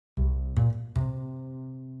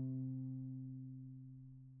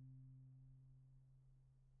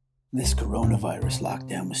This coronavirus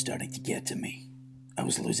lockdown was starting to get to me. I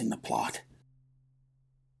was losing the plot.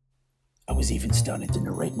 I was even starting to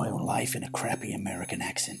narrate my own life in a crappy American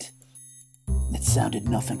accent. It sounded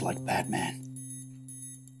nothing like Batman.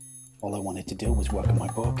 All I wanted to do was work on my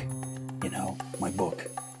book. You know, my book,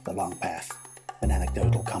 The Long Path, an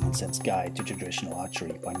anecdotal common sense guide to traditional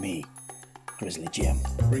archery by me, Grizzly Jim.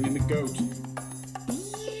 Bring in the goat.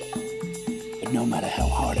 But no matter how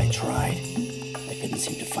hard I tried, I couldn't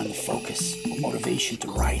seem to find the focus or motivation to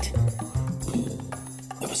write.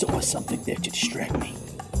 There was always something there to distract me,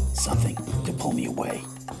 something to pull me away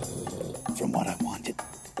from what I wanted.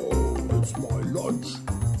 Oh, it's my lunch.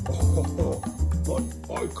 But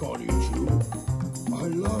I can't eat you. I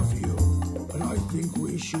love you, and I think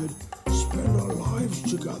we should spend our lives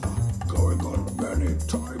together, going on many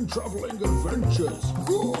time-traveling adventures.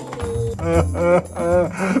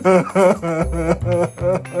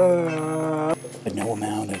 But no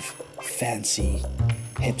amount of fancy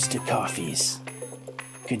hipster coffees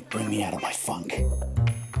could bring me out of my funk.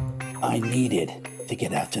 I needed to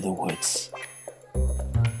get out to the woods.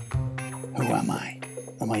 Who am I?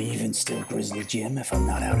 Am I even still Grizzly Jim if I'm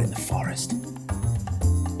not out in the forest?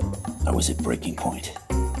 I was at breaking point,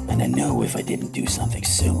 and I knew if I didn't do something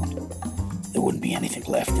soon, there wouldn't be anything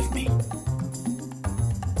left of me.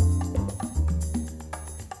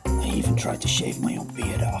 I even tried to shave my own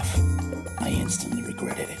beard off. I instantly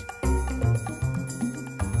regretted it.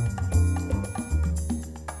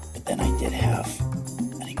 But then I did have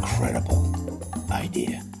an incredible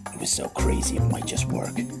idea. It was so crazy it might just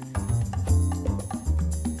work.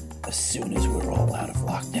 As soon as we're all out of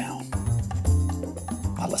lockdown,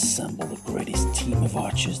 I'll assemble the greatest team of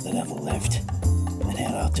archers that ever lived and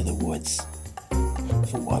head out to the woods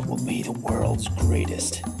for what will be the world's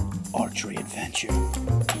greatest archery adventure.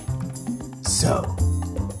 So,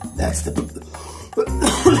 that's the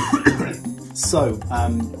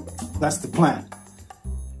that's the plan.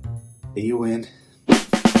 Are you in?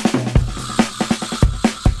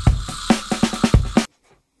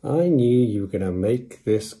 I knew you were going to make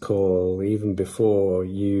this call even before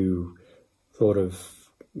you thought of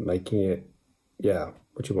making it. Yeah,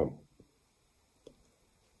 what you want?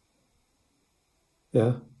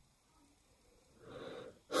 Yeah?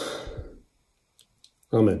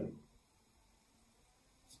 I'm in.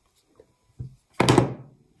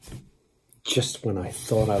 Just when I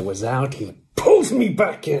thought I was out, he pulls me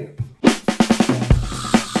back in.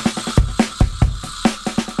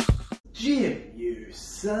 Jim, you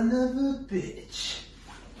son of a bitch.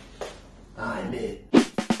 I'm in.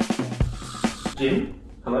 Jim?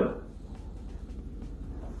 Hello?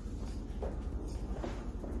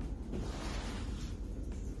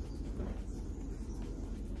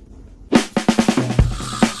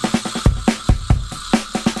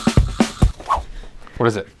 What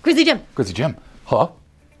is it? Grizzly Jim. Grizzly Jim. Hello?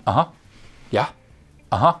 Uh-huh. Yeah?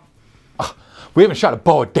 Uh-huh. We haven't shot a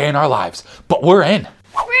bow a day in our lives, but we're in.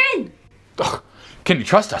 We're in. Ugh. Can you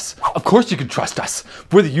trust us? Of course you can trust us.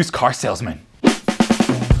 We're the used car salesman.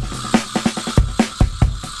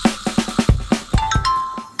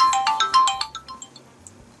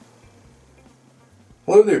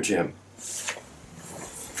 Hello there, Jim.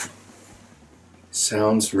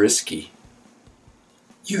 Sounds risky.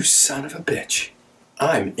 You son of a bitch.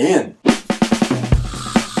 I'm in.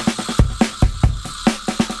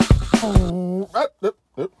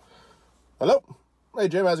 Hello? Hey,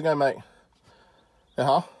 Jim, how's it going, mate?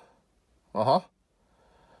 Uh-huh. Uh-huh.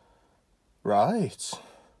 Right.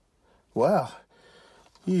 Well,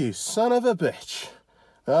 you son of a bitch.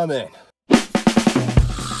 I'm in.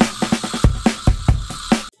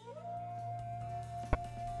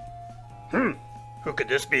 Who could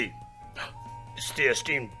this be? It's the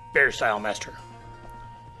esteemed Bear Style Master.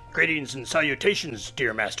 Greetings and salutations,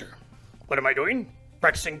 dear master. What am I doing?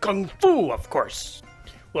 Practicing Kung Fu, of course.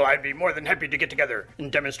 Well, I'd be more than happy to get together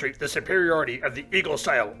and demonstrate the superiority of the Eagle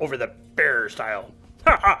style over the Bear style.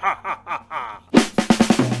 Ha ha ha ha ha ha!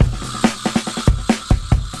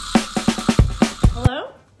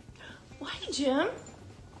 Hello? Why, Jim?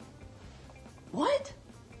 What?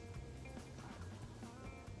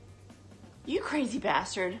 You crazy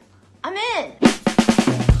bastard. I'm in.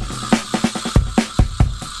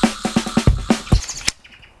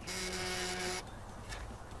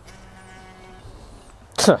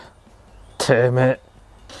 Damn it.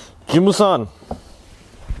 Jim-san.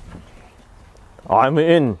 I'm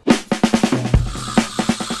in.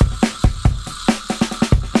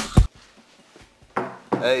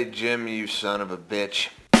 Hey, Jim, you son of a bitch.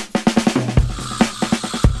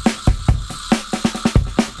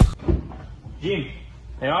 Jim,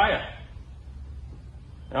 how are you?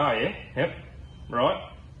 Oh, yeah? Yep.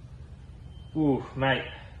 Right. Ooh, mate.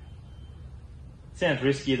 Sounds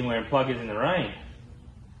riskier than wearing pluggers in the rain.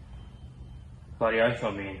 Bloody oath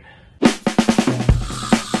I'm in.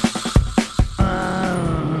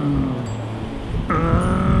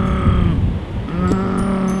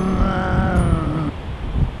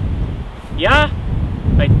 Yeah?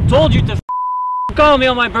 I told you to call me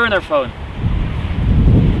on my burner phone.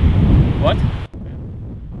 What?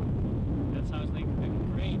 That sounds like a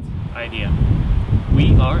great idea.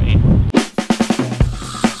 We are in.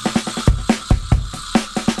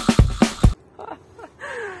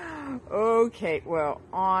 Okay, well,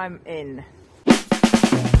 I'm in.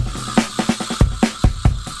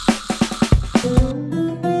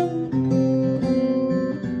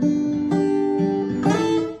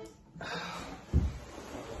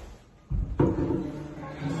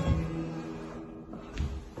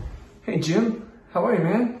 Hey Jim, how are you,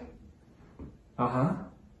 man? Uh-huh.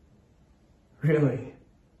 Really?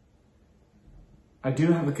 I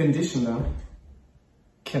do have a condition though.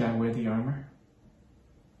 Can I wear the armor?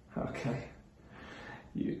 Okay.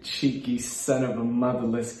 You cheeky son of a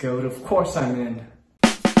motherless goat, of course I'm in.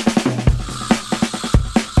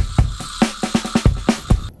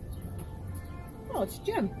 Oh, it's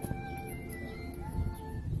Jim.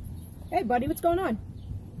 Hey buddy, what's going on?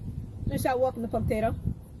 Nice out walking the potato.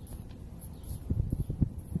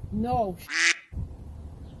 No.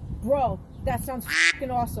 Bro, that sounds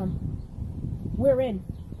f***ing awesome. We're in.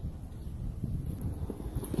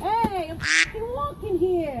 Hey, I'm f***ing walking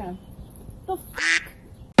here. The f***?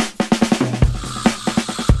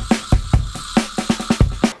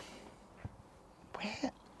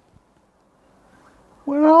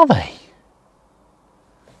 Where are they?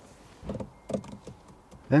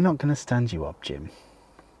 They're not going to stand you up, Jim.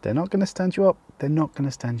 They're not going to stand you up. They're not going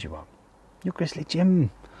to stand you up. You're Grizzly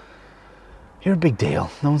Jim. You're a big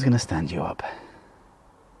deal. No one's going to stand you up.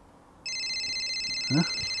 Huh?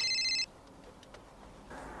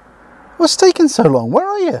 What's taking so long? Where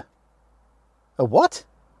are you? A what?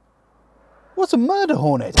 What's a murder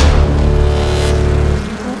hornet?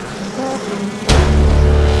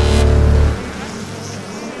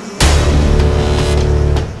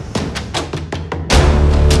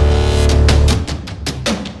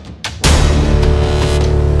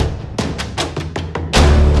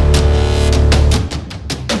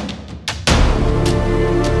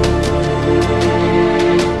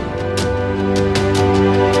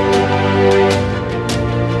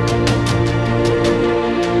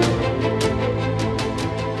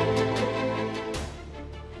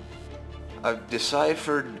 I've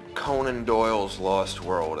deciphered Conan Doyle's Lost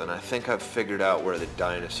World, and I think I've figured out where the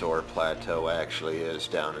dinosaur plateau actually is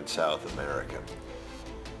down in South America.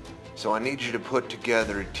 So I need you to put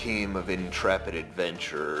together a team of intrepid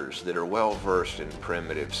adventurers that are well versed in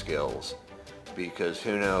primitive skills, because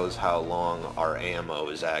who knows how long our ammo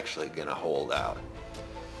is actually going to hold out.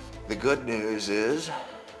 The good news is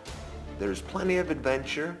there's plenty of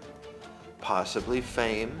adventure, possibly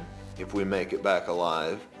fame if we make it back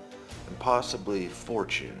alive, and possibly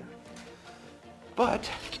fortune. But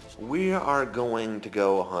we are going to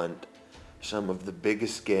go hunt some of the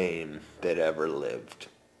biggest game that ever lived.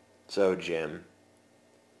 So Jim,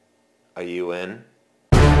 are you in?